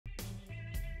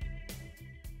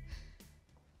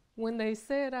when they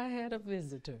said I had a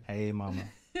visitor. Hey, Mama.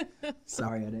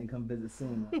 Sorry I didn't come visit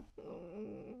sooner.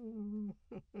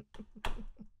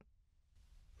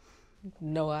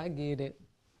 No, I get it.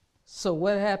 So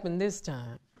what happened this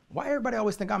time? Why everybody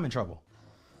always think I'm in trouble?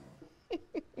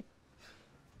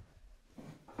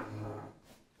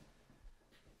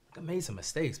 I made some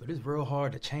mistakes, but it's real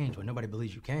hard to change when nobody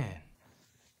believes you can.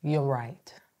 You're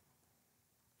right.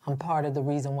 I'm part of the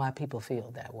reason why people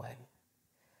feel that way.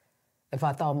 If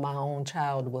I thought my own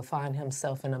child would find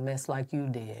himself in a mess like you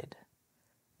did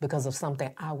because of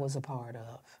something I was a part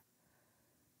of,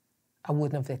 I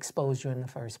wouldn't have exposed you in the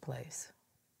first place.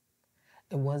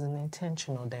 It wasn't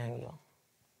intentional, Daniel.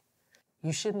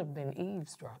 You shouldn't have been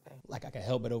eavesdropping. Like I could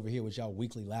help it over here with y'all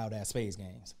weekly loud-ass spades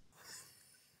games.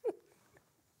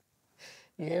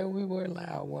 Yeah, we were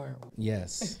loud, weren't we?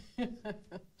 Yes.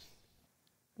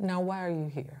 Now, why are you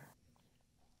here?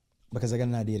 Because I got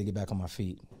an idea to get back on my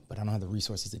feet, but I don't have the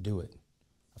resources to do it.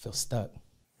 I feel stuck.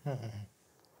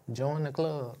 Join the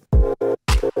club.